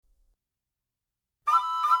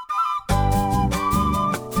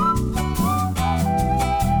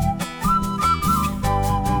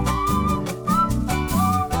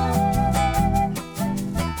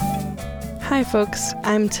folks.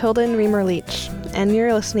 I'm Tilden Reamer-Leach, and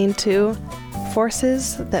you're listening to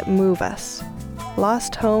Forces That Move Us,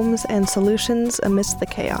 Lost Homes and Solutions Amidst the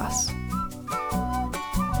Chaos.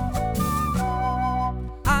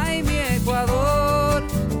 Ay, mi Ecuador,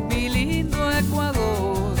 mi lindo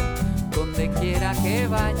Ecuador, donde quiera que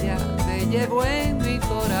vaya, te llevo en mi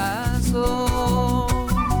corazón.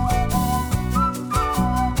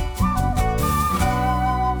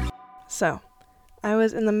 So, I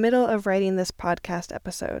was in the middle of writing this podcast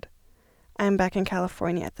episode. I'm back in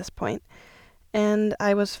California at this point, and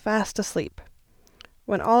I was fast asleep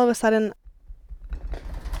when all of a sudden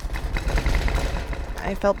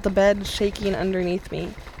I felt the bed shaking underneath me,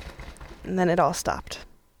 and then it all stopped.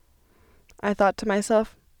 I thought to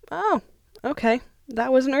myself, oh, okay,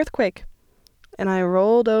 that was an earthquake. And I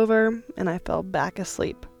rolled over and I fell back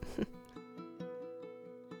asleep.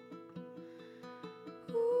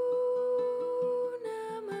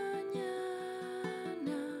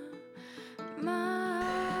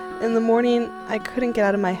 In the morning, I couldn't get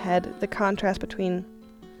out of my head the contrast between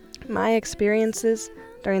my experiences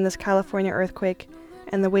during this California earthquake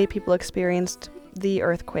and the way people experienced the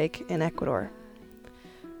earthquake in Ecuador.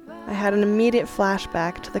 I had an immediate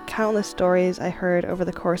flashback to the countless stories I heard over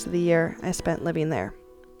the course of the year I spent living there.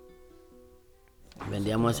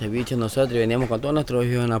 Vendíamos ceviche nosotros y veníamos con todos nuestros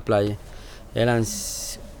hijos en la playa. Eran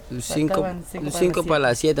cinco para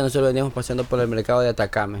las 7, nosotros veníamos paseando por el mercado de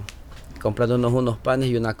Atacame. Comprándonos unos panes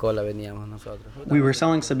y una cola veníamos nosotros. We were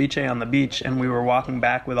selling ceviche on the beach and we were walking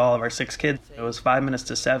back with all of our 6 kids. It was 5 minutes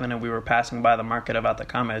to 7 and we were passing by the market of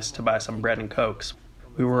Atacames to buy some bread and cokes.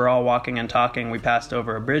 We were all walking and talking. We passed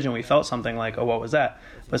over a bridge and we felt something like, oh, what was that?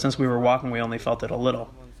 But since we were walking, we only felt it a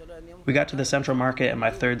little. We got to the central market and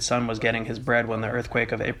my third son was getting his bread when the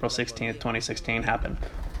earthquake of April 16th, 2016 happened.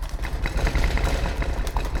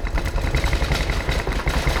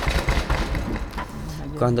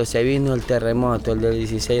 Cuando se vino el terremoto, el del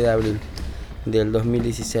 16 de abril del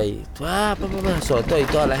 2016, azotó y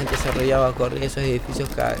toda la gente se arrollaba a correr. Esos edificios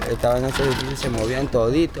estaban en esos edificios se movían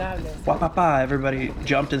toditos. Everybody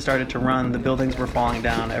jumped and started to run. The buildings were falling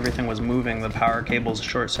down. Everything was moving. The power cables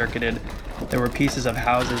short-circuited. There were pieces of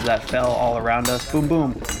houses that fell all around us. Boom,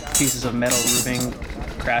 boom. Pieces of metal roofing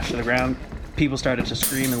crashed to the ground. People started to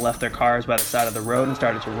scream and left their cars by the side of the road and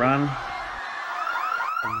started to run.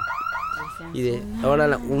 Y ahora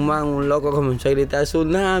un loco comenzó a gritar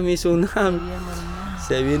tsunami, tsunami,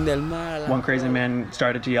 se viene el mar. One crazy man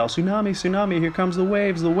started to yell, tsunami, tsunami, here comes the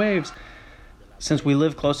waves, the waves. Since we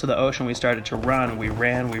lived close to the ocean, we started to run. We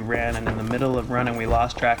ran, and in the middle of running, we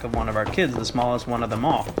lost track of one of our kids, the smallest one of them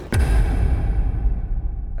all.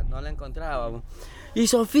 No la encontrábamos. Y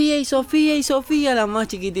Sofía, la más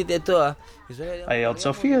chiquitita de todas. I yelled,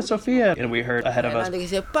 Sofía, Sofía, and we heard ahead of us.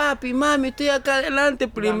 Dice, papi, mami, estoy acá adelante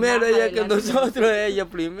primero, ella que nosotros, ella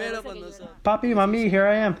primero con nosotros. Papi, mami, here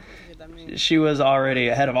I am. She was already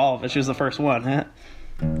ahead of all of us. She was the first one, huh?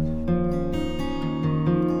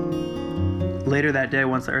 Later that day,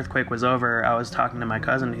 once the earthquake was over, I was talking to my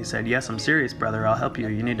cousin. He said, yes, I'm serious, brother. I'll help you.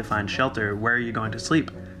 You need to find shelter. Where are you going to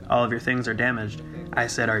sleep? All of your things are damaged. I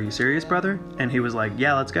said, are you serious, brother? And he was like,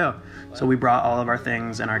 yeah, let's go. So we brought all of our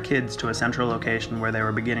things and our kids to a central location where they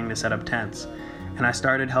were beginning to set up tents. And I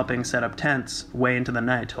started helping set up tents way into the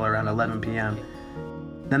night till around 11 p.m.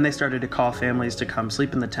 Then they started to call families to come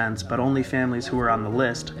sleep in the tents, but only families who were on the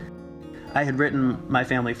list. I had written my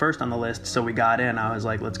family first on the list, so we got in. I was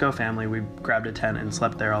like, let's go, family. We grabbed a tent and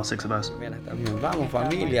slept there, all 6 of us. Vamos,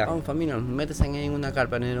 familia, métese en una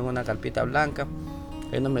carpa, en una carpita blanca.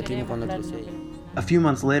 Ahí nos metimos con nuestros sellos. A few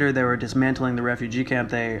months later, they were dismantling the refugee camp.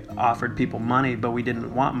 They offered people money, but we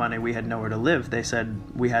didn't want money. We had nowhere to live. They said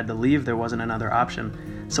we had to leave. There wasn't another option.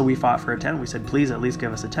 So we fought for a tent. We said, please, at least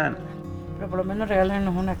give us a tent. Pero por lo menos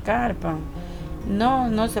regálenos una carpa.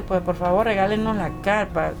 No se puede. Por favor, regálenos la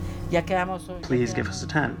carpa. Ya quedamos. Please give us a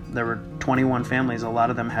tent. There were 21 families. A lot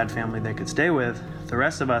of them had family they could stay with. The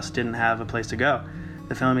rest of us didn't have a place to go.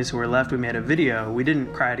 The families who were left, we made a video. We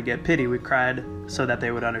didn't cry to get pity. We cried so that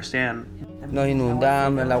they would understand. Nos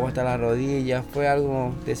inundamos, el agua hasta las rodillas, fue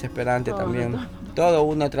algo desesperante también. Todo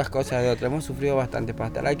una tras cosa de otra, hemos sufrido bastante para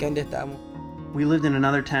estar aquí donde estamos. We lived in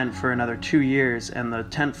another tent for another 2 years and the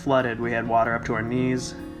tent flooded. We had water up to our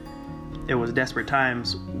knees. It was desperate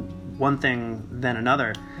times. One thing, then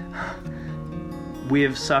another. We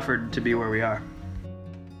have suffered to be where we are.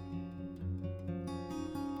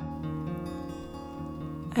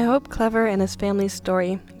 I hope Clever and his family's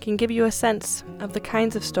story can give you a sense of the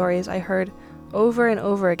kinds of stories I heard over and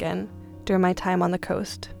over again during my time on the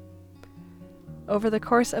coast. Over the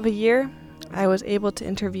course of a year, I was able to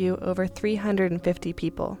interview over 350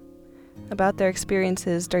 people about their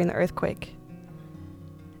experiences during the earthquake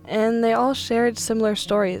and they all shared similar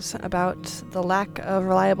stories about the lack of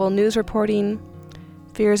reliable news reporting,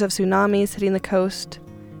 fears of tsunamis hitting the coast,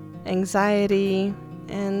 anxiety,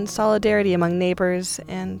 and solidarity among neighbors,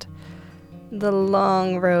 and the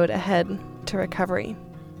long road ahead to recovery.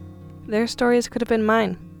 Their stories could have been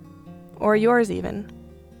mine, or yours even,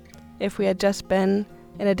 if we had just been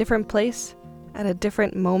in a different place at a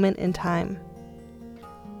different moment in time.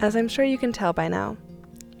 As I'm sure you can tell by now,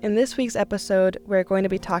 in this week's episode, we're going to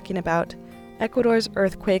be talking about Ecuador's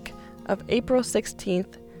earthquake of April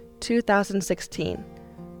 16th, 2016,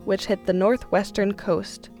 which hit the northwestern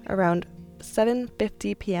coast around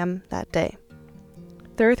 7:50 p.m. that day.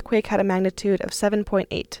 The earthquake had a magnitude of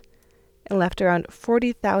 7.8 and left around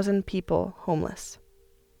 40,000 people homeless.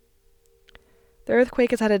 The earthquake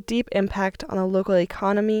has had a deep impact on the local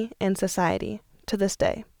economy and society to this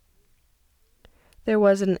day. There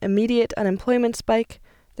was an immediate unemployment spike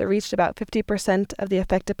that reached about 50% of the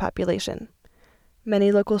affected population.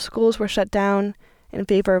 Many local schools were shut down in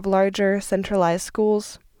favor of larger, centralized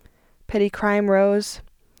schools. Petty crime rose,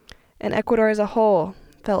 and Ecuador as a whole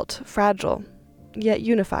felt fragile, yet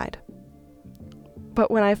unified. But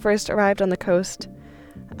when I first arrived on the coast,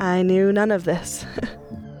 I knew none of this.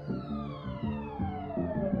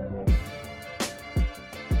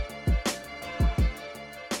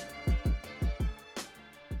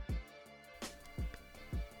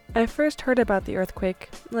 I first heard about the earthquake,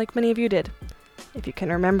 like many of you did, if you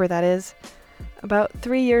can remember that is, about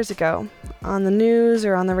 3 years ago, on the news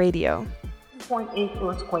or on the radio. 7.8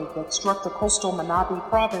 earthquake that struck the coastal Manabí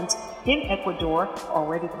province in Ecuador,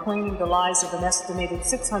 already claiming the lives of an estimated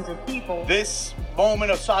 600 people. This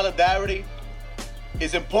moment of solidarity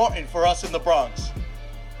is important for us in the Bronx,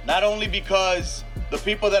 not only because the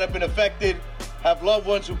people that have been affected have loved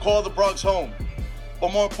ones who call the Bronx home,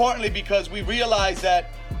 but more importantly because we realize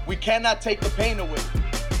that we cannot take the pain away.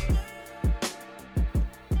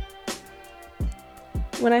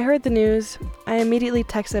 When I heard the news, I immediately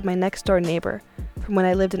texted my next-door neighbor from when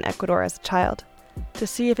I lived in Ecuador as a child to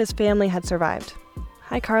see if his family had survived.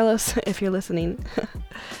 Hi, Carlos, if you're listening.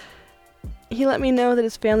 He let me know that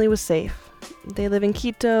his family was safe. They live in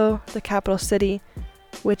Quito, the capital city,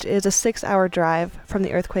 which is a 6-hour drive from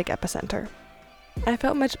the earthquake epicenter. I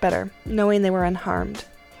felt much better knowing they were unharmed,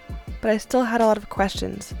 but I still had a lot of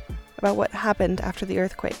questions about what happened after the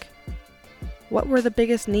earthquake. What were the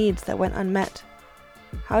biggest needs that went unmet?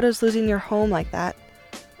 How does losing your home like that,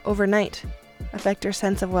 overnight, affect your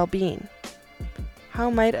sense of well-being? How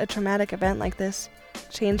might a traumatic event like this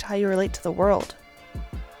change how you relate to the world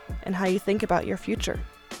and how you think about your future?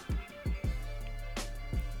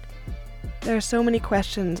 There are so many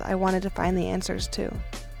questions I wanted to find the answers to,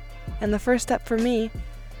 and the first step for me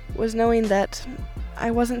was knowing that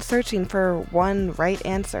I wasn't searching for one right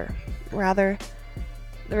answer. Rather,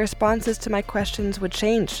 the responses to my questions would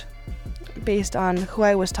change based on who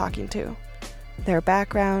I was talking to, their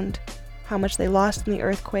background, how much they lost in the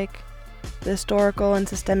earthquake, the historical and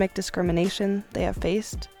systemic discrimination they have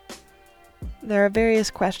faced. There are various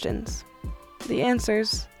questions. The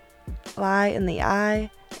answers lie in the eye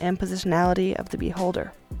and positionality of the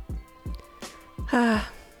beholder.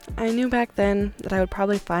 I knew back then that I would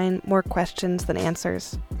probably find more questions than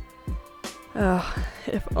answers. Oh,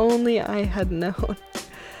 if only I had known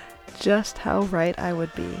just how right I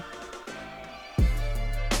would be.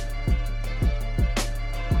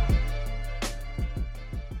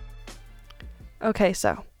 Okay,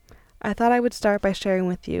 so I thought I would start by sharing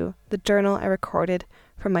with you the journal I recorded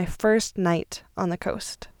from my first night on the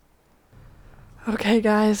coast. Okay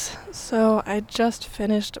guys, so I just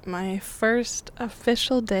finished my first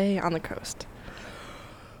official day on the coast.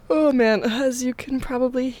 Oh man, as you can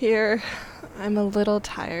probably hear, I'm a little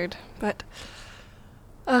tired, but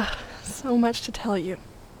so much to tell you.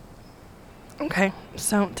 Okay,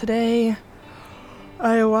 so today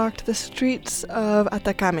I walked the streets of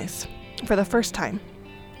Atacames for the first time.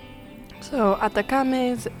 So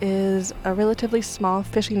Atacames is a relatively small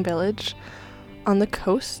fishing village on the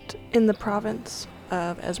coast in the province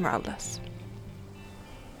of Esmeraldas.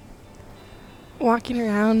 Walking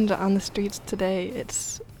around on the streets today,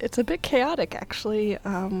 it's a bit chaotic actually,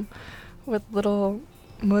 with little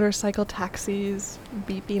motorcycle taxis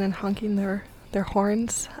beeping and honking their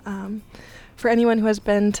horns. For anyone who has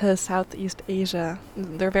been to Southeast Asia,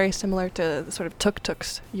 they're very similar to the sort of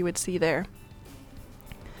tuk-tuks you would see there.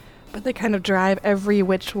 But they kind of drive every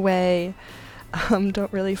which way,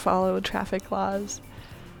 don't really follow traffic laws.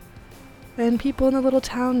 And people in the little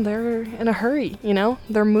town, they're in a hurry, you know?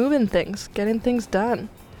 They're moving things, getting things done.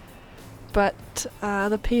 But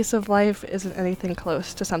the pace of life isn't anything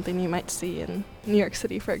close to something you might see in New York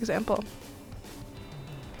City, for example.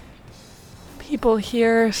 People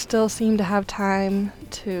here still seem to have time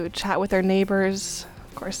to chat with their neighbors.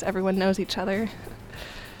 Of course, everyone knows each other.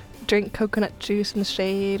 Drink coconut juice in the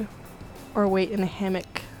shade, or wait in a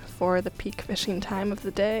hammock for the peak fishing time of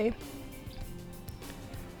the day.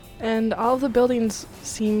 And all of the buildings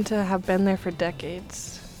seem to have been there for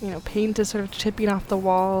decades. Paint is sort of chipping off the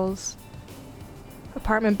walls.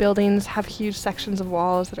 Apartment buildings have huge sections of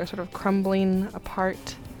walls that are sort of crumbling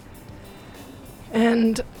apart.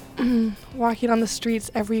 And walking on the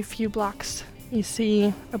streets every few blocks, you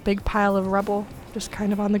see a big pile of rubble just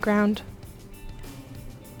kind of on the ground.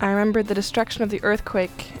 I remembered the destruction of the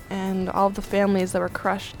earthquake and all of the families that were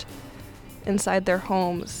crushed inside their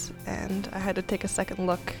homes, and I had to take a second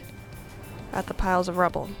look at the piles of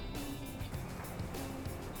rubble.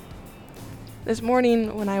 This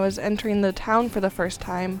morning, when I was entering the town for the first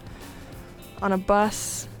time, on a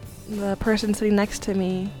bus, the person sitting next to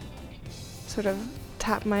me sort of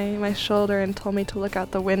tapped my shoulder and told me to look out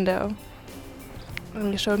the window.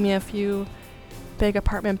 And he showed me a few big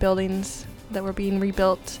apartment buildings that were being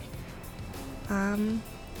rebuilt. And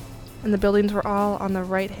the buildings were all on the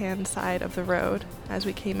right-hand side of the road as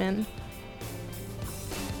we came in.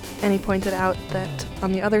 And he pointed out that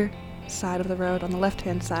on the other side of the road, on the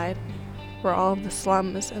left-hand side, were all of the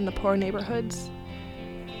slums and the poor neighborhoods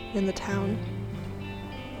in the town.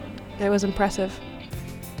 It was impressive.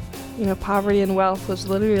 Poverty and wealth was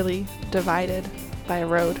literally divided by a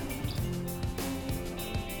road.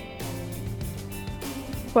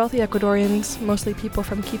 Wealthy Ecuadorians, mostly people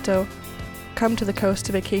from Quito, come to the coast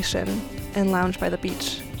to vacation and lounge by the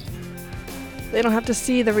beach. They don't have to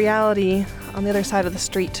see the reality on the other side of the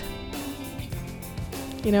street.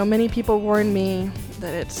 Many people warn me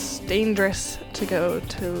that it's dangerous to go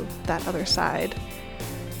to that other side.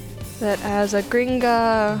 That as a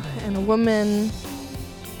gringa and a woman,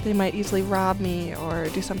 they might easily rob me or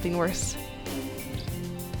do something worse.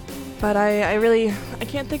 But I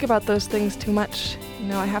can't think about those things too much.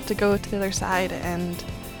 I have to go to the other side and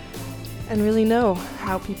really know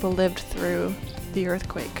how people lived through the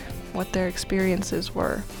earthquake, what their experiences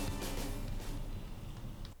were.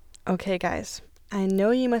 Okay, guys, I know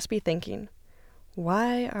you must be thinking,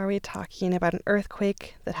 why are we talking about an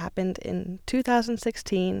earthquake that happened in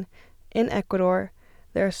 2016 in Ecuador?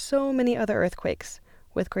 There are so many other earthquakes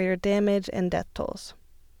with greater damage and death tolls.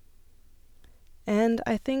 And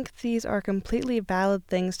I think these are completely valid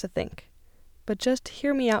things to think. But just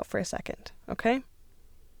hear me out for a second, okay?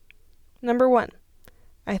 Number 1,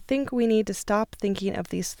 I think we need to stop thinking of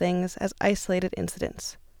these things as isolated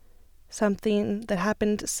incidents. Something that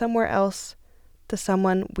happened somewhere else to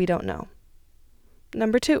someone we don't know.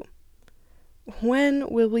 Number 2, when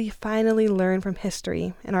will we finally learn from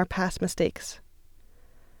history and our past mistakes?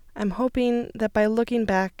 I'm hoping that by looking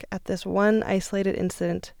back at this one isolated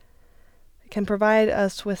incident, it can provide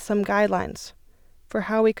us with some guidelines for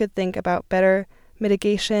how we could think about better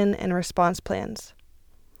mitigation and response plans,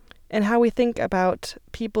 and how we think about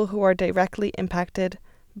people who are directly impacted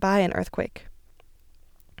by an earthquake.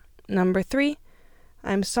 Number 3,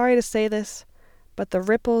 I'm sorry to say this, but the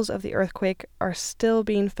ripples of the earthquake are still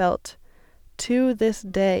being felt to this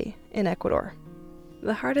day in Ecuador.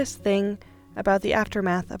 The hardest thing about the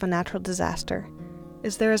aftermath of a natural disaster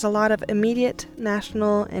is there is a lot of immediate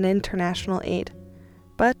national and international aid.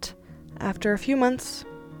 But after a few months,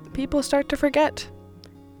 people start to forget.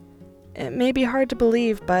 It may be hard to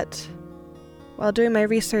believe, but while doing my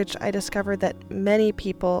research, I discovered that many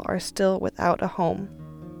people are still without a home.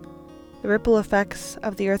 The ripple effects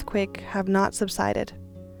of the earthquake have not subsided.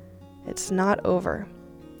 It's not over,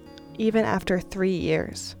 even after 3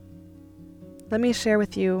 years. Let me share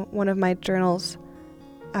with you one of my journals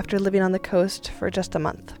after living on the coast for just a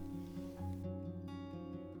month.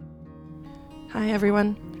 Hi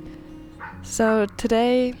everyone. So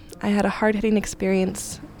today I had a hard-hitting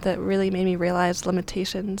experience that really made me realize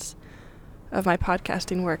limitations of my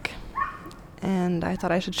podcasting work, and I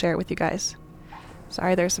thought I should share it with you guys.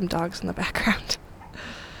 Sorry, there's some dogs in the background.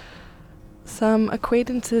 Some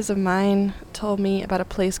acquaintances of mine told me about a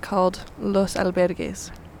place called Los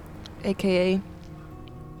Albergues, aka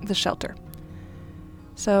the shelter.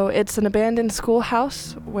 So it's an abandoned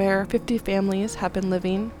schoolhouse where 50 families have been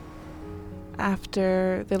living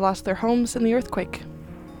after they lost their homes in the earthquake.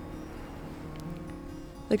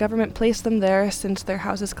 The government placed them there since their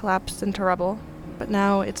houses collapsed into rubble, but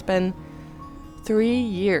now it's been 3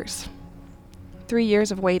 years. 3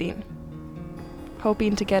 years of waiting,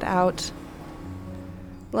 hoping to get out.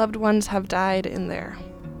 Loved ones have died in there.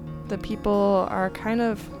 The people are kind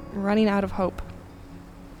of running out of hope.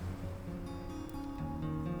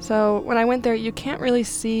 So when I went there, you can't really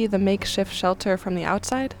see the makeshift shelter from the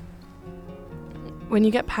outside. When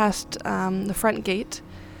you get past the front gate,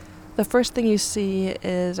 the first thing you see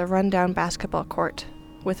is a rundown basketball court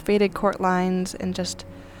with faded court lines and just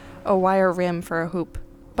a wire rim for a hoop.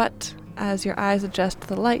 But as your eyes adjust to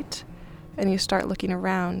the light and you start looking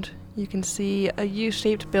around, you can see a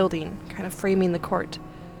U-shaped building kind of framing the court,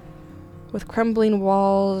 with crumbling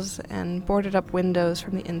walls and boarded up windows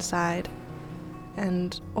from the inside,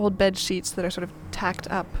 and old bed sheets that are sort of tacked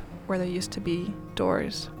up where there used to be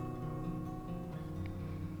doors.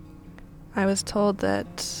 I was told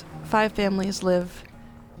that 5 families live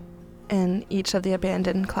in each of the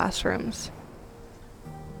abandoned classrooms.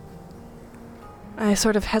 I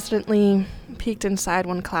sort of hesitantly peeked inside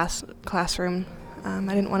one classroom. I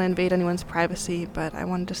didn't want to invade anyone's privacy, but I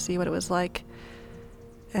wanted to see what it was like.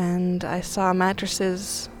 And I saw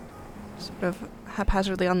mattresses sort of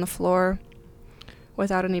haphazardly on the floor,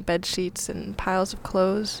 without any bed sheets, and piles of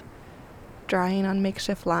clothes drying on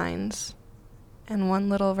makeshift lines, and one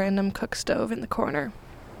little random cook stove in the corner.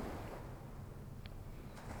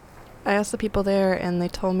 I asked the people there, and they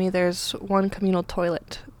told me there's one communal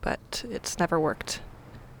toilet, but it's never worked.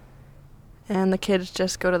 And the kids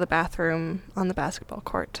just go to the bathroom on the basketball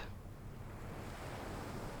court.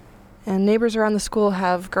 And neighbors around the school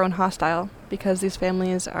have grown hostile because these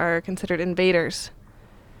families are considered invaders.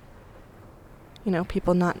 You know,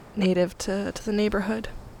 people not native to the neighborhood.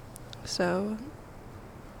 So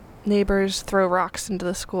neighbors throw rocks into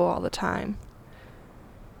the school all the time.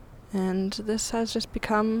 And this has just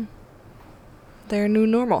become their new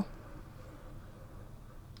normal.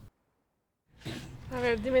 A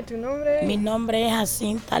ver, dime tu nombre. Mi nombre es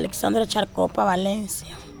Jacinta Alexandra Charcopa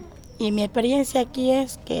Valencia. Y mi experiencia aquí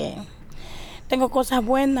es que tengo cosas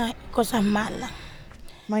buenas y cosas malas.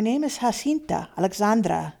 My name is Jacinta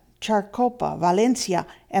Alexandra Charcopa Valencia,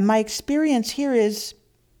 and my experience here is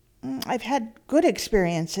I've had good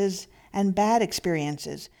experiences and bad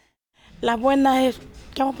experiences. Las buenas es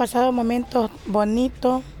que hemos pasado momentos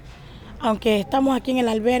bonitos, aunque estamos aquí en el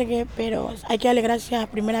albergue, pero hay que darle gracias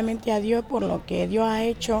primeramente a Dios por lo que Dios ha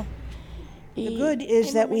hecho. The good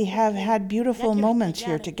is that we have had beautiful moments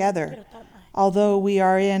here together. Although we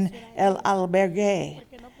are in El Albergue,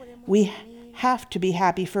 we have to be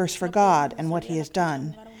happy first for God and what He has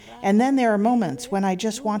done. And then there are moments when I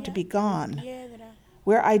just want to be gone,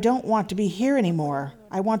 where I don't want to be here anymore.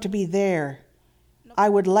 I want to be there. I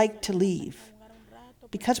would like to leave.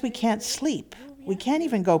 Because we can't sleep. We can't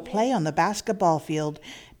even go play on the basketball field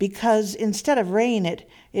because instead of rain,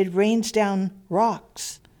 it rains down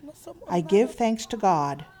rocks. I give thanks to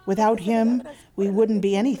God. Without Him, we wouldn't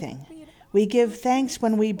be anything. We give thanks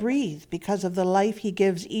when we breathe because of the life He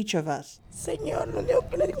gives each of us. Señor, lo único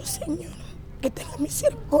que le digo, Señor, que tenga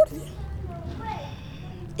misericordia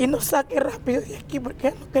y nos saque rápido de aquí porque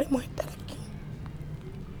ya no queremos estar aquí.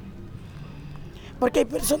 Porque hay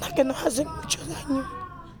personas que nos hacen mucho daño.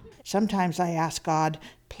 Sometimes I ask God,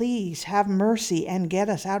 please have mercy and get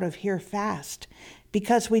us out of here fast,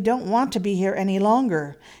 because we don't want to be here any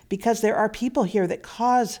longer, because there are people here that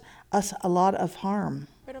cause us a lot of harm.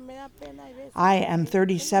 I am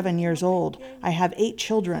 37 years old. I have 8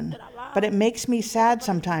 children, but it makes me sad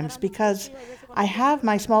sometimes because I have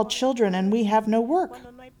my small children and we have no work,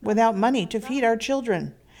 without money to feed our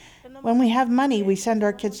children. When we have money, we send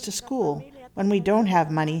our kids to school. When we don't have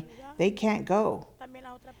money, they can't go.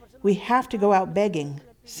 We have to go out begging.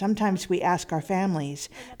 Sometimes we ask our families,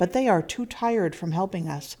 but they are too tired from helping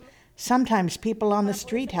us. Sometimes people on the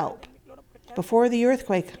street help. Before the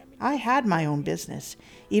earthquake, I had my own business.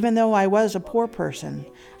 Even though I was a poor person,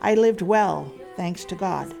 I lived well, thanks to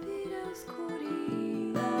God.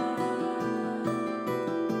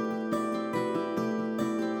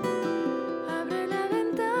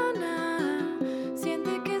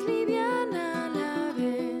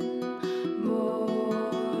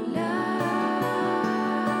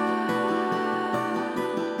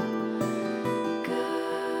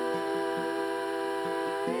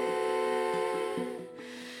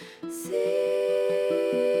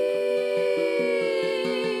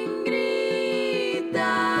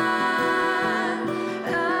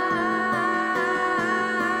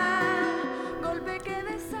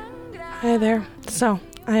 Hi there. So,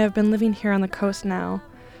 I have been living here on the coast now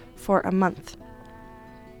for a month.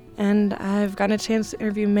 And I've gotten a chance to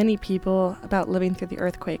interview many people about living through the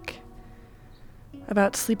earthquake.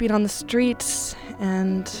 About sleeping on the streets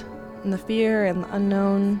and the fear and the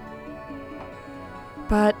unknown.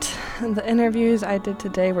 But the interviews I did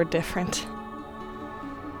today were different.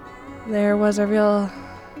 There was a real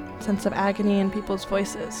sense of agony in people's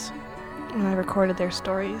voices when I recorded their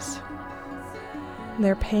stories.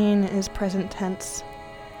 Their pain is present tense.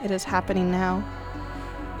 It is happening now.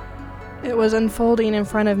 It was unfolding in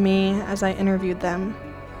front of me as I interviewed them.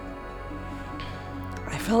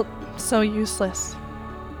 I felt so useless.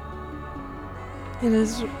 It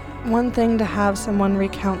is one thing to have someone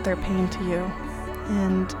recount their pain to you,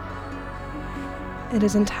 and it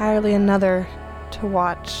is entirely another to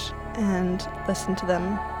watch and listen to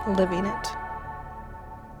them living it.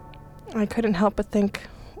 I couldn't help but think,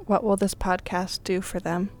 what will this podcast do for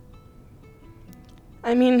them?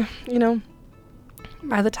 I mean,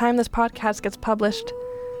 by the time this podcast gets published,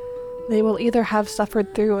 they will either have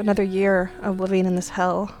suffered through another year of living in this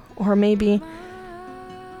hell, or maybe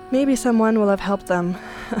someone will have helped them.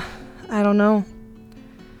 I don't know.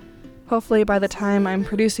 Hopefully by the time I'm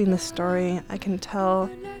producing this story, I can tell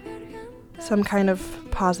some kind of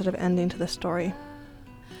positive ending to the story.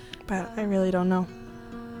 But I really don't know.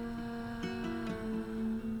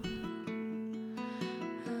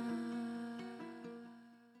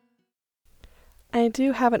 I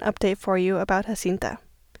do have an update for you about Jacinta.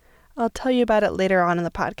 I'll tell you about it later on in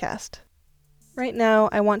the podcast. Right now,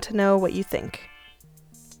 I want to know what you think.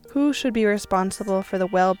 Who should be responsible for the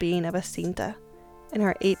well-being of Jacinta and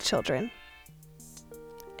her 8 children?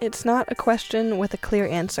 It's not a question with a clear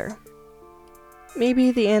answer.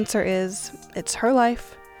 Maybe the answer is, it's her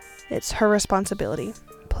life, it's her responsibility,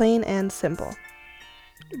 plain and simple.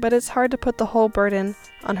 But it's hard to put the whole burden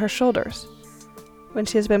on her shoulders when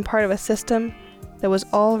she has been part of a system that was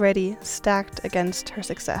already stacked against her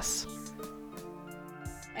success.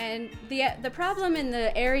 And the problem in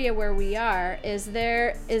the area where we are is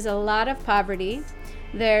there is a lot of poverty,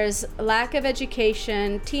 there's lack of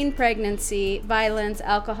education, teen pregnancy, violence,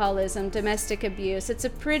 alcoholism, domestic abuse. It's a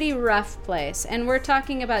pretty rough place, and we're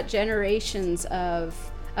talking about generations of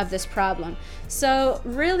this problem. So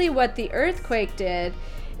really what the earthquake did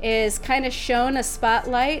is kind of shone a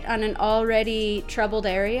spotlight on an already troubled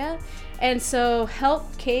area. And so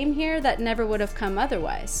help came here that never would have come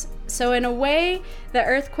otherwise. So in a way, the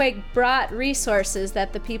earthquake brought resources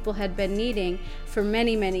that the people had been needing for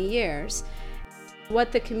many, many years.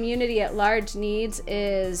 What the community at large needs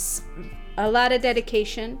is a lot of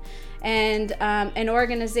dedication and an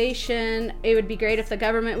organization. It would be great if the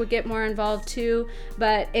government would get more involved too,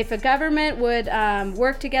 but if a government would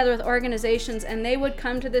work together with organizations and they would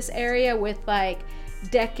come to this area with like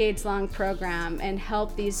decades-long program and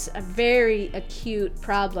help these very acute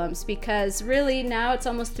problems, because really now it's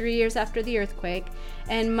almost 3 years after the earthquake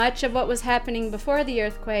and much of what was happening before the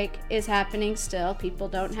earthquake is happening still. People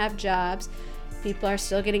don't have jobs. People are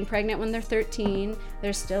still getting pregnant when they're 13.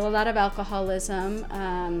 There's still a lot of alcoholism.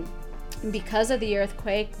 Because of the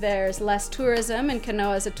earthquake, there's less tourism, and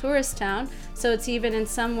Canoa is a tourist town, so it's even in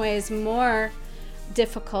some ways more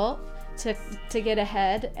difficult to get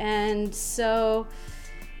ahead. And so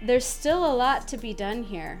there's still a lot to be done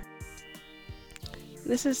here.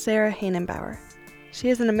 This is Sarah Hainenbauer. She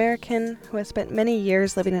is an American who has spent many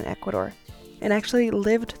years living in Ecuador and actually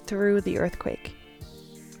lived through the earthquake.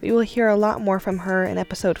 We will hear a lot more from her in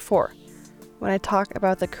episode 4, when I talk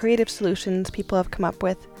about the creative solutions people have come up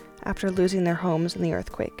with after losing their homes in the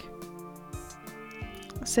earthquake.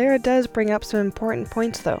 Sarah does bring up some important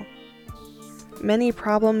points though. Many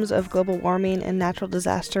problems of global warming and natural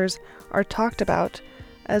disasters are talked about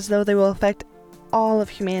as though they will affect all of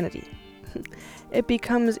humanity. It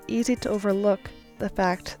becomes easy to overlook the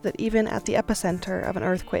fact that even at the epicenter of an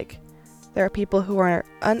earthquake, there are people who are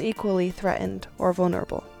unequally threatened or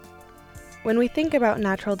vulnerable. When we think about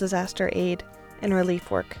natural disaster aid and relief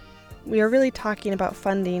work, we are really talking about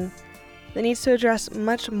funding that needs to address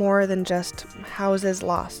much more than just houses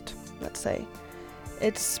lost, let's say.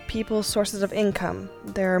 It's people's sources of income,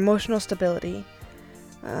 their emotional stability,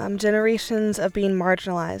 generations of being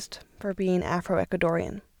marginalized for being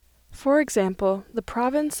Afro-Ecuadorian. For example, the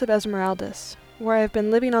province of Esmeraldas, where I've been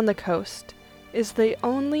living on the coast, is the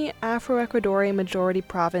only Afro-Ecuadorian majority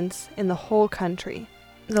province in the whole country.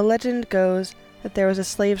 The legend goes that there was a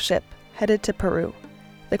slave ship headed to Peru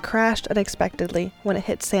that crashed unexpectedly when it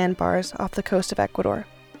hit sandbars off the coast of Ecuador.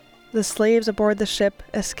 The slaves aboard the ship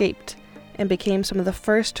escaped and became some of the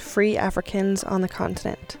first free Africans on the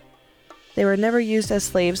continent. They were never used as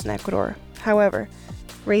slaves in Ecuador. However,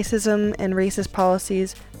 racism and racist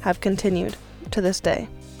policies have continued to this day.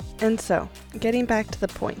 And so, getting back to the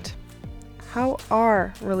point, how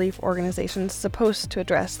are relief organizations supposed to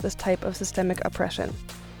address this type of systemic oppression?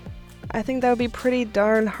 I think that would be pretty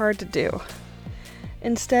darn hard to do.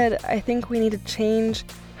 Instead, I think we need to change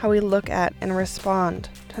how we look at and respond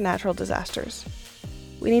to natural disasters.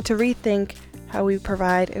 We need to rethink how we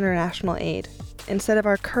provide international aid. Instead of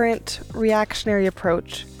our current reactionary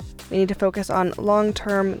approach, we need to focus on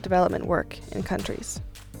long-term development work in countries.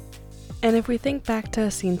 And if we think back to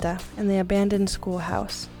Jacinta and the abandoned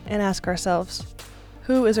schoolhouse and ask ourselves,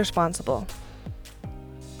 who is responsible?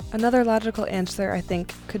 Another logical answer, I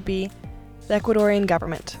think, could be the Ecuadorian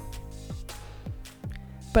government.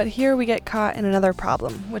 But here we get caught in another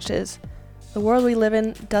problem, which is the world we live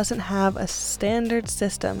in doesn't have a standard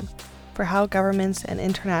system for how governments and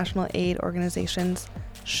international aid organizations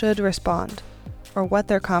should respond, or what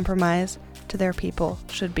their compromise to their people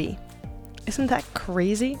should be. Isn't that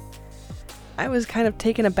crazy? I was kind of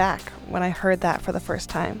taken aback when I heard that for the first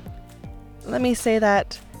time. Let me say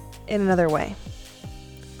that in another way.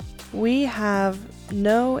 We have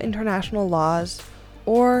no international laws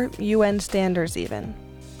or UN standards even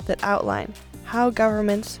that outline how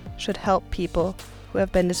governments should help people who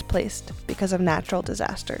have been displaced because of natural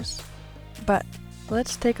disasters. But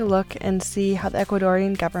let's take a look and see how the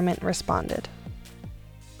Ecuadorian government responded.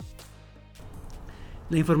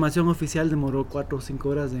 La información oficial demoró 4 o 5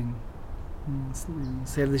 horas en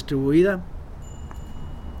ser distribuida.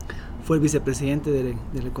 Fue el vicepresidente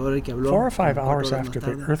del Ecuador el que habló. 4 or 5 hours after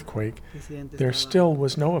the earthquake, there still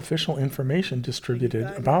was no official information distributed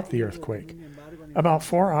about the earthquake. About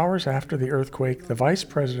 4 hours after the earthquake, the vice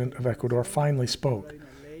president of Ecuador finally spoke.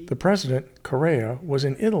 The president, Correa, was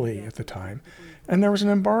in Italy at the time, and there was an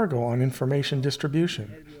embargo on information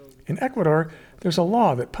distribution. In Ecuador, there's a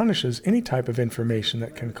law that punishes any type of information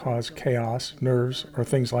that can cause chaos, nerves, or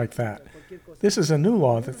things like that. This is a new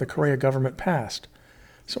law that the Correa government passed.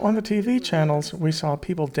 So on the TV channels, we saw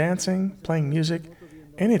people dancing, playing music,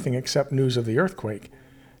 anything except news of the earthquake.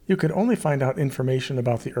 You could only find out information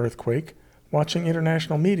about the earthquake watching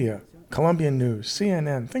international media, Colombian news,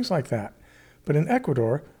 CNN, things like that. But in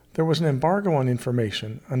Ecuador, there was an embargo on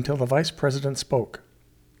information until the vice president spoke.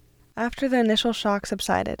 After the initial shock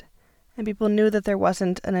subsided, and people knew that there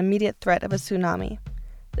wasn't an immediate threat of a tsunami,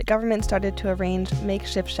 the government started to arrange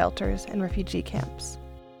makeshift shelters and refugee camps.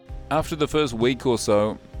 After the first week or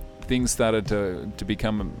so, things started to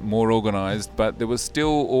become more organized, but there was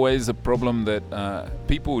still always a problem that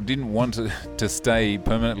people didn't want to stay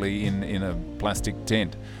permanently in a plastic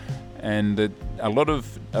tent. And that a lot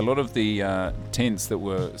of the tents that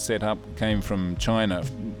were set up came from China.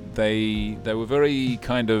 They were very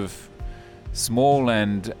kind of small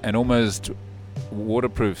and almost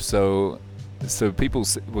waterproof. So people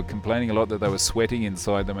were complaining a lot that they were sweating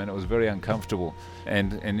inside them, and it was very uncomfortable.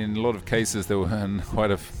 And in a lot of cases, there were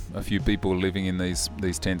quite a few people living in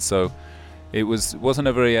these tents. So it wasn't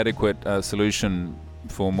a very adequate solution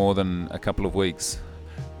for more than a couple of weeks.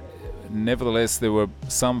 Nevertheless, there were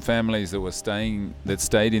some families that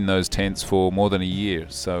stayed in those tents for more than a year.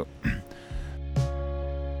 So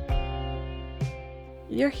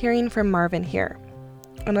you're hearing from Marvin here,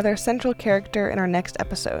 another central character in our next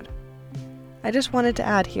episode. I just wanted to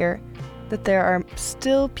add here that there are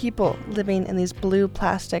still people living in these blue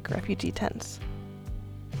plastic refugee tents.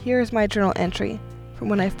 Here's my journal entry from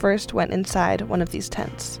when I first went inside one of these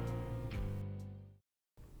tents.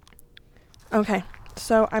 Okay.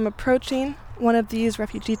 So I'm approaching one of these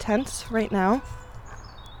refugee tents right now.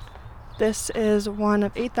 This is one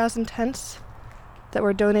of 8,000 tents that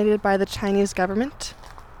were donated by the Chinese government.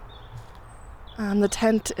 The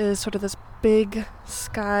tent is sort of this big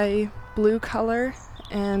sky blue color,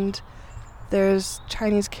 and there's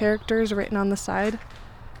Chinese characters written on the side,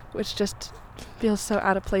 which just feels so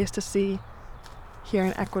out of place to see here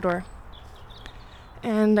in Ecuador.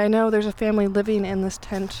 And I know there's a family living in this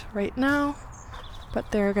tent right now,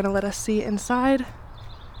 but they're gonna let us see inside.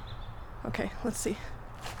 Okay, let's see.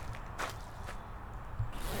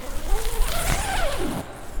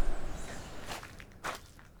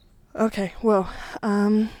 Okay, whoa.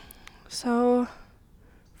 So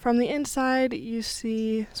from the inside, you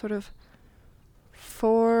see sort of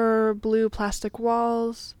 4 blue plastic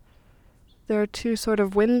walls. There are 2 sort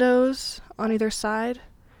of windows on either side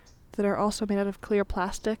that are also made out of clear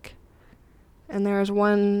plastic. And there is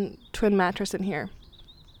 1 twin mattress in here.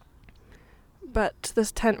 But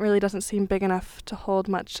this tent really doesn't seem big enough to hold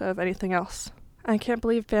much of anything else. I can't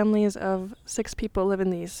believe families of 6 people live in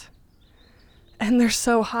these. And they're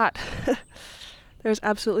so hot. There's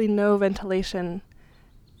absolutely no ventilation,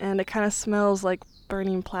 and it kind of smells like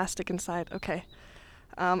burning plastic inside. Okay,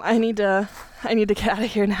 I need to get out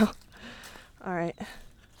of here now. All right.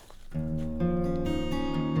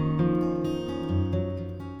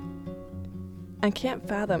 I can't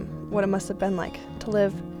fathom what it must have been like to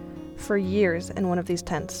live for years in one of these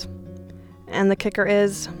tents. And the kicker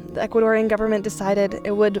is, the Ecuadorian government decided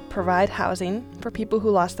it would provide housing for people who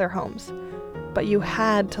lost their homes, but you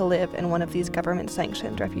had to live in one of these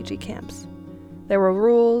government-sanctioned refugee camps. There were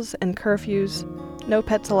rules and curfews, no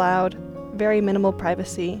pets allowed, very minimal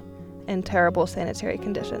privacy, and terrible sanitary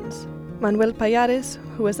conditions. Manuel Payares,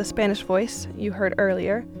 who was the Spanish voice you heard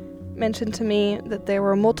earlier, mentioned to me that there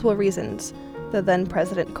were multiple reasons the then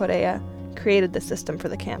President Correa created the system for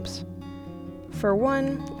the camps. For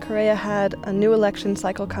one, Correa had a new election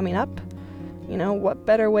cycle coming up. You know, what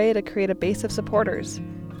better way to create a base of supporters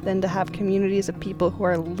than to have communities of people who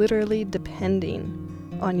are literally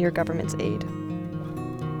depending on your government's aid?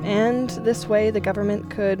 And this way, the government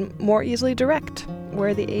could more easily direct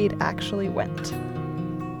where the aid actually went.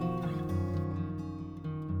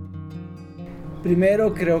 Primero,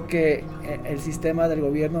 creo que el sistema del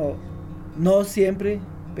gobierno, no siempre,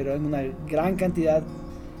 pero en una gran cantidad,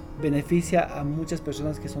 beneficia a muchas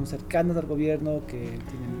personas que son cercanas al gobierno, que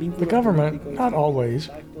tienen vínculos. The government, not always,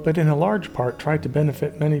 but in a large part, tried to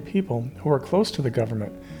benefit many people who are close to the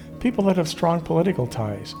government, people that have strong political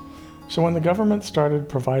ties. So when the government started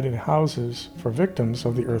providing houses for victims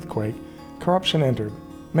of the earthquake, corruption entered.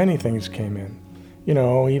 Many things came in. You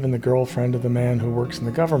know, even the girlfriend of the man who works in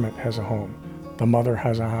the government has a home. The mother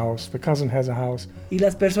has a house, the cousin has a house. Y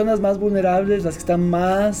las personas más vulnerables, las que están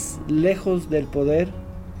más lejos del poder,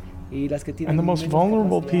 y las que tienen and the most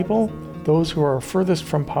vulnerable people, those who are furthest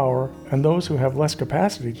from power, and those who have less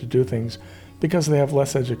capacity to do things because they have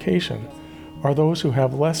less education, are those who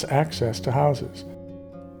have less access to houses.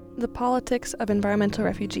 The politics of environmental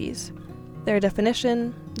refugees, their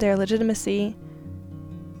definition, their legitimacy,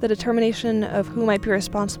 the determination of who might be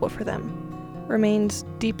responsible for them, remains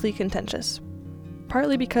deeply contentious,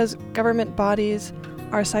 partly because government bodies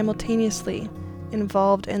are simultaneously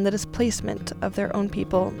involved in the displacement of their own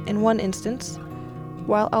people in one instance,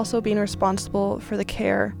 while also being responsible for the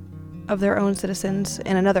care of their own citizens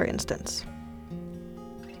in another instance.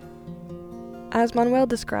 As Manuel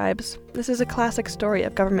describes, this is a classic story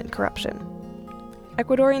of government corruption.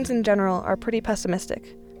 Ecuadorians in general are pretty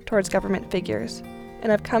pessimistic towards government figures and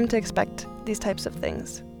have come to expect these types of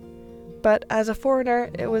things. But as a foreigner,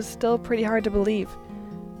 it was still pretty hard to believe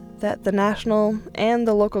that the national and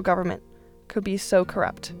the local government could be so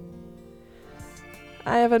corrupt.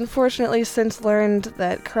 I have unfortunately since learned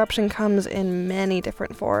that corruption comes in many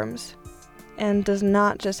different forms and does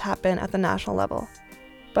not just happen at the national level,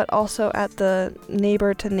 but also at the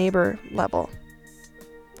neighbor-to-neighbor level.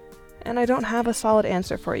 And I don't have a solid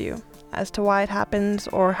answer for you as to why it happens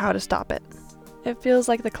or how to stop it. It feels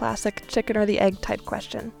like the classic chicken or the egg type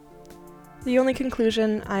question. The only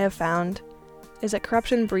conclusion I have found is that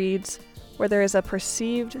corruption breeds where there is a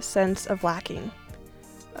perceived sense of lacking,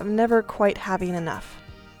 of never quite having enough,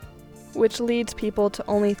 which leads people to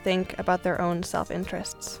only think about their own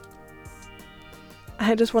self-interests.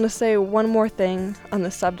 I just want to say one more thing on the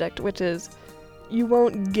subject, which is, you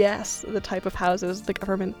won't guess the type of houses the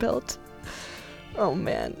government built. Oh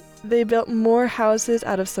man, they built more houses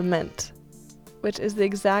out of cement, which is the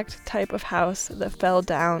exact type of house that fell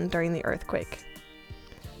down during the earthquake.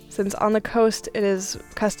 Since on the coast it is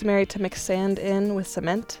customary to mix sand in with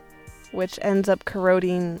cement, which ends up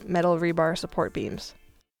corroding metal rebar support beams.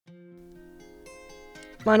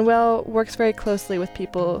 Manuel works very closely with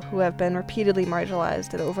people who have been repeatedly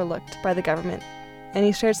marginalized and overlooked by the government, and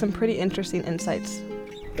he shared some pretty interesting insights.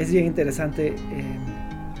 Es bien interesante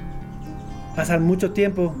pasar mucho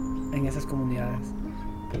tiempo en esas comunidades,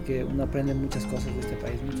 porque uno aprende muchas cosas de este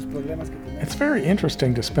país, muchos problemas que tenemos. It's very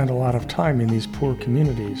interesting to spend a lot of time in these poor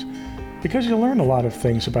communities because you learn a lot of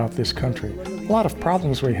things about this country, a lot of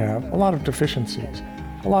problems we have, a lot of deficiencies,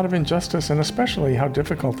 a lot of injustice, and especially how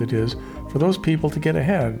difficult it is for those people to get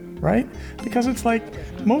ahead, right? Because it's like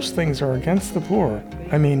most things are against the poor.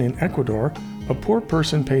 I mean, in Ecuador, a poor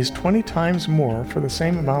person pays 20 times more for the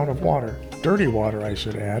same amount of water, dirty water I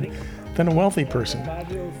should add, than a wealthy person.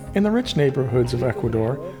 In the rich neighborhoods of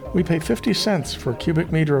Ecuador, we pay 50 cents for a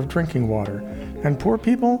cubic meter of drinking water, and poor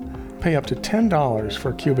people pay up to $10 for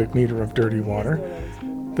a cubic meter of dirty water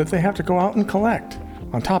that they have to go out and collect.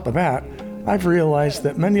 On top of that, I've realized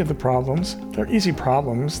that many of the problems, they're easy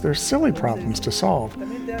problems, they're silly problems to solve,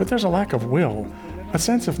 but there's a lack of will, a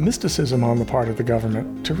sense of mysticism on the part of the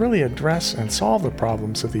government to really address and solve the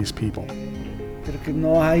problems of these people. Pero que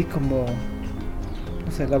no hay como, no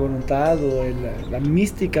sé, la voluntad o la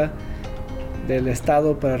mística del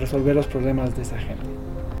Estado para resolver los problemas de esa gente.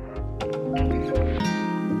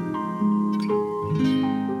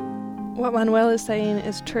 What Manuel is saying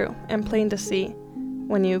is true and plain to see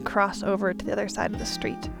when you cross over to the other side of the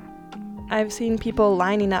street. I've seen people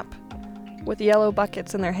lining up with yellow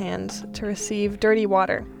buckets in their hands to receive dirty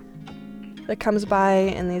water that comes by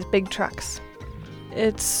in these big trucks.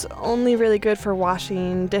 It's only really good for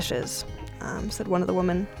washing dishes, said one of the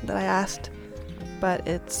women that I asked, but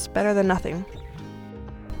it's better than nothing.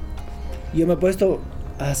 Yo me he puesto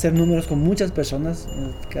hacer números con muchas personas.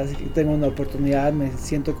 Casi que tengo una oportunidad, me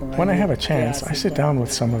siento con When I have a alguien que chance, hace I sit todo. down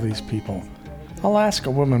with some of these people. I'll ask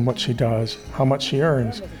a woman what she does, how much she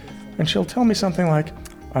earns, and she'll tell me something like,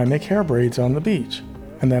 I make hair braids on the beach.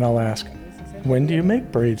 And then I'll ask, when do you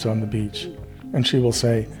make braids on the beach? And she will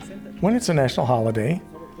say, when it's a national holiday.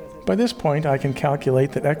 By this point, I can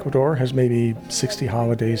calculate that Ecuador has maybe 60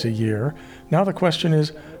 holidays a year. Now the question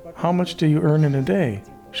is, how much do you earn in a day?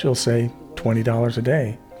 She'll say, $20 a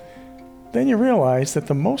day. Then you realize that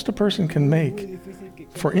the most a person can make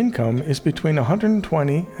for income is between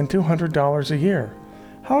 $120 and $200 a year.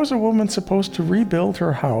 How is a woman supposed to rebuild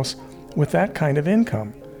her house with that kind of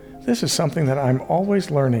income? This is something that I'm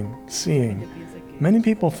always learning, seeing. Many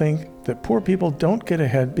people think that poor people don't get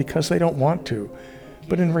ahead because they don't want to.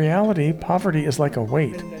 But in reality, poverty is like a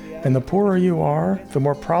weight, and the poorer you are, the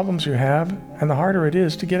more problems you have, and the harder it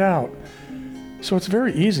is to get out. So it's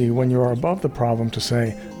very easy when you are above the problem to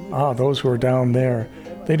say, those who are down there,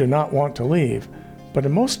 they do not want to leave. But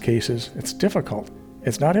in most cases, it's difficult.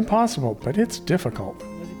 It's not impossible, but it's difficult.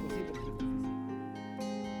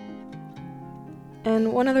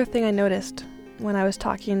 And one other thing I noticed when I was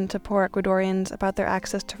talking to poor Ecuadorians about their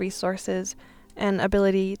access to resources and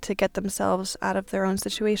ability to get themselves out of their own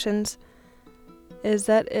situations is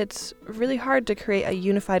that it's really hard to create a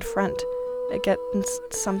unified front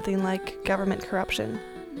against something like government corruption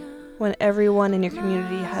when everyone in your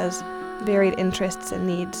community has varied interests and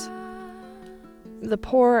needs. The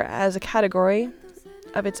poor as a category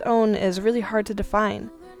of its own is really hard to define.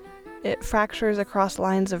 It fractures across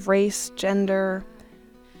lines of race, gender,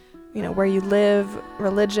 where you live,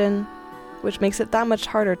 religion, which makes it that much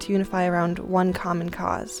harder to unify around one common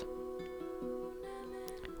cause.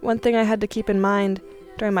 One thing I had to keep in mind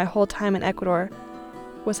during my whole time in Ecuador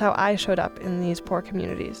was how I showed up in these poor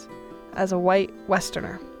communities as a white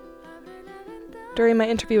Westerner. During my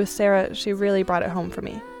interview with Sarah, she really brought it home for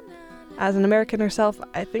me. As an American herself,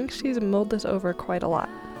 I think she's mulled this over quite a lot.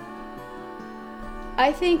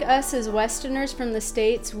 I think us as Westerners from the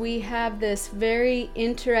States, we have this very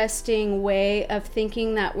interesting way of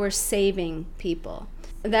thinking that we're saving people.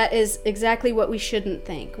 That is exactly what we shouldn't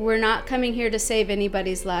think. We're not coming here to save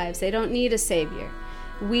anybody's lives. They don't need a savior.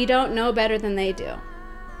 We don't know better than they do.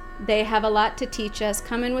 They have a lot to teach us.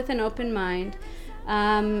 Come in with an open mind.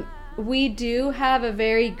 We do have a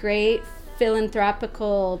very great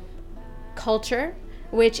philanthropical culture,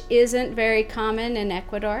 which isn't very common in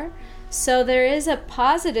Ecuador. So there is a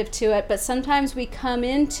positive to it, but sometimes we come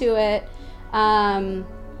into it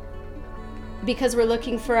because we're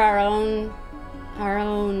looking for our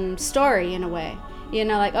own story in a way.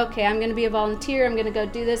 Like, okay, I'm going to be a volunteer, I'm going to go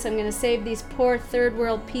do this, I'm going to save these poor third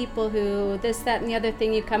world people who this, that, and the other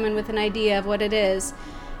thing. You come in with an idea of what it is,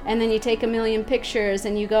 and then you take a million pictures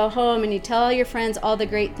and you go home and you tell all your friends all the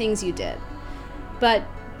great things you did. But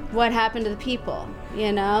what happened to the people?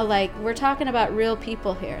 Like, we're talking about real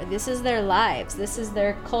people here. This is their lives, this is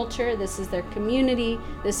their culture, this is their community,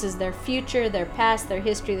 this is their future, their past, their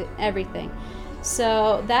history, everything.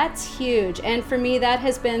 So that's huge. And for me, that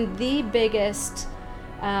has been the biggest,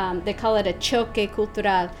 they call it a choque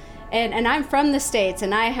cultural. And I'm from the States,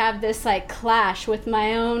 and I have this like clash with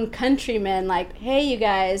my own countrymen, like, hey, you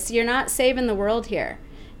guys, you're not saving the world here.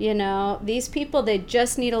 These people, they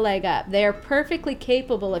just need a leg up. They're perfectly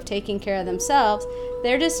capable of taking care of themselves.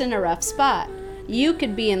 They're just in a rough spot. You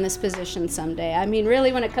could be in this position someday. I mean,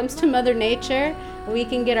 really, when it comes to Mother Nature, we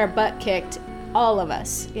can get our butt kicked, all of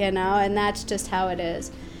us, and that's just how it is.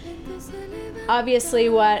 Obviously,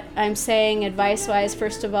 what I'm saying advice-wise,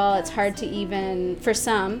 first of all, it's hard to even, for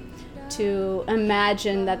some, to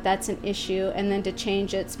imagine that that's an issue, and then to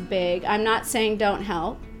change it's big. I'm not saying don't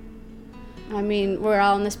help. I mean, we're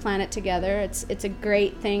all on this planet together. It's a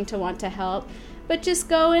great thing to want to help, but just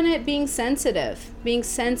go in it being sensitive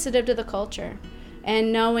to the culture,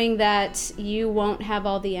 and knowing that you won't have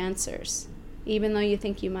all the answers, even though you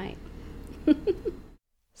think you might.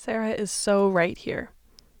 Sarah is so right here.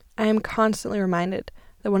 I am constantly reminded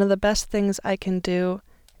that one of the best things I can do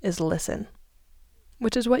is listen,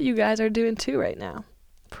 which is what you guys are doing too right now.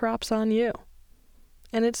 Props on you.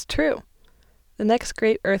 And it's true. The next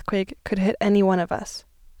great earthquake could hit any one of us,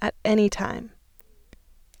 at any time.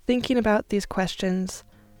 Thinking about these questions,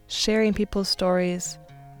 sharing people's stories,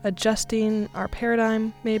 adjusting our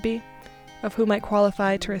paradigm, maybe, of who might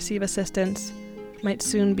qualify to receive assistance, might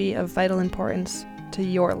soon be of vital importance to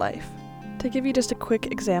your life. To give you just a quick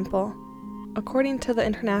example, according to the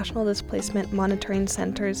International Displacement Monitoring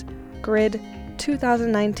Center's GRID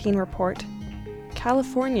 2019 report,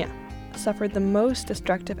 California suffered the most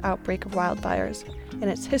destructive outbreak of wildfires in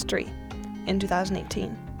its history in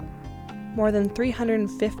 2018. more than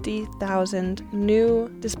 350,000 new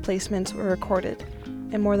displacements were recorded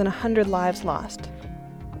and more than 100 lives lost.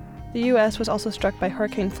 The U.S. was also struck by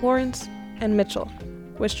Hurricane Florence and Mitchell,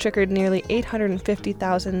 which triggered nearly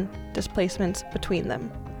 850,000 displacements between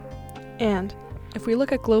them. And if we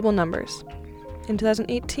look at global numbers, in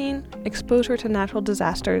 2018, exposure to natural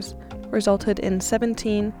disasters resulted in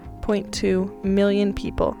 17.2 million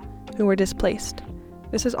people who were displaced.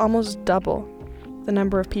 This is almost double the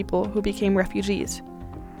number of people who became refugees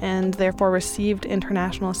and therefore received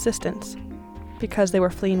international assistance because they were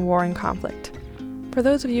fleeing war and conflict. For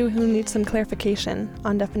those of you who need some clarification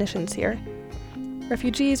on definitions here,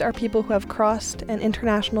 refugees are people who have crossed an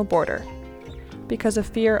international border because of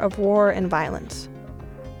fear of war and violence.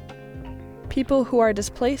 People who are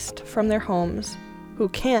displaced from their homes, who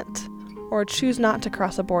can't or choose not to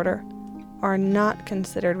cross a border, are not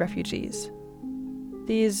considered refugees.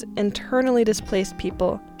 These internally displaced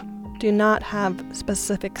people do not have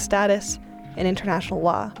specific status in international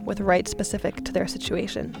law with rights specific to their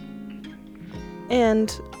situation.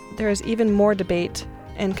 And there is even more debate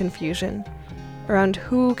and confusion around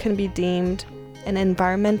who can be deemed an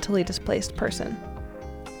environmentally displaced person.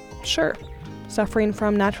 Sure, suffering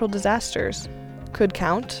from natural disasters could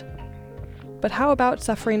count, but how about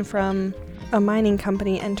suffering from a mining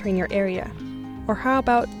company entering your area? Or how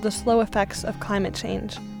about the slow effects of climate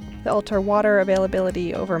change that alter water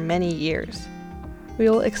availability over many years? We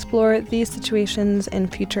will explore these situations in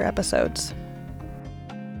future episodes.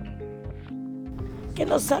 Que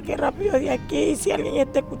nos saque rápido de aquí. Si alguien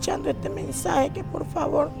está escuchando este mensaje, que por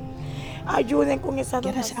favor ayuden con esa donación.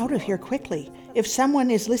 Get us out of here quickly. If someone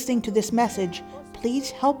is listening to this message, please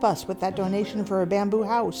help us with that donation for a bamboo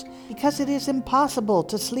house, because it is impossible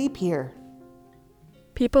to sleep here.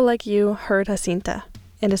 People like you heard Jacinta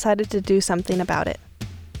and decided to do something about it.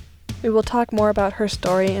 We will talk more about her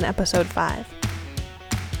story in episode 5.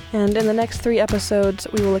 And in the next 3 episodes,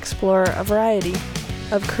 we will explore a variety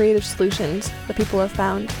of creative solutions that people have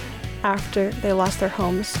found after they lost their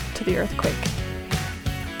homes to the earthquake.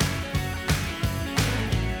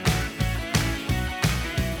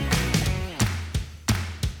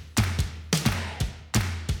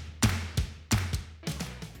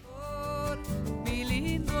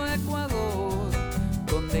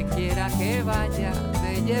 Que vaya,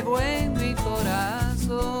 te llevo en mi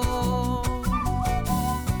corazón.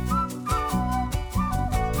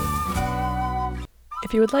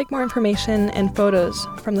 If you would like more information and photos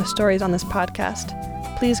from the stories on this podcast,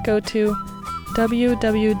 please go to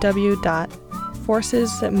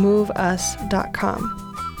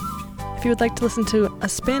www.forcesthatmoveus.com. If you would like to listen to a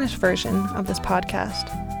Spanish version of this podcast,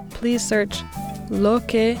 please search Lo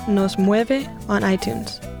que nos mueve on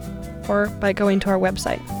iTunes, or by going to our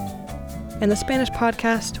website. In the Spanish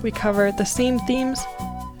podcast, we cover the same themes,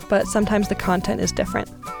 but sometimes the content is different.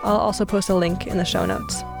 I'll also post a link in the show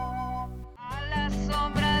notes.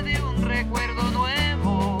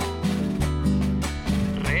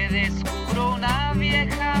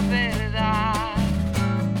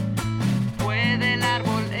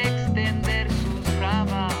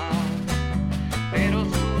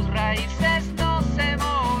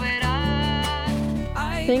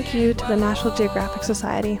 Thank you to the National Geographic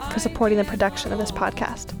Society for supporting the production of this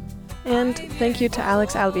podcast. And thank you to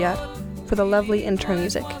Alex Alvear for the lovely intro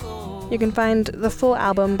music. You can find the full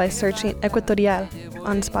album by searching Equatorial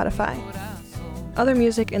on Spotify. Other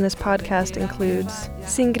music in this podcast includes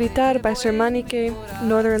Sin Gritar by Sir Manike,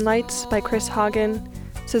 Northern Lights by Chris Hagen,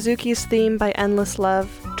 Suzuki's Theme by Endless Love,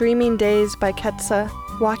 Dreaming Days by Ketsa,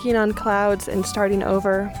 Walking on Clouds and Starting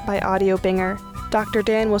Over by Audio Binger, Dr.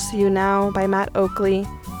 Dan Will See You Now by Matt Oakley,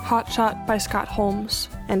 Hot Shot by Scott Holmes,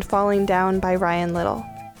 and Falling Down by Ryan Little.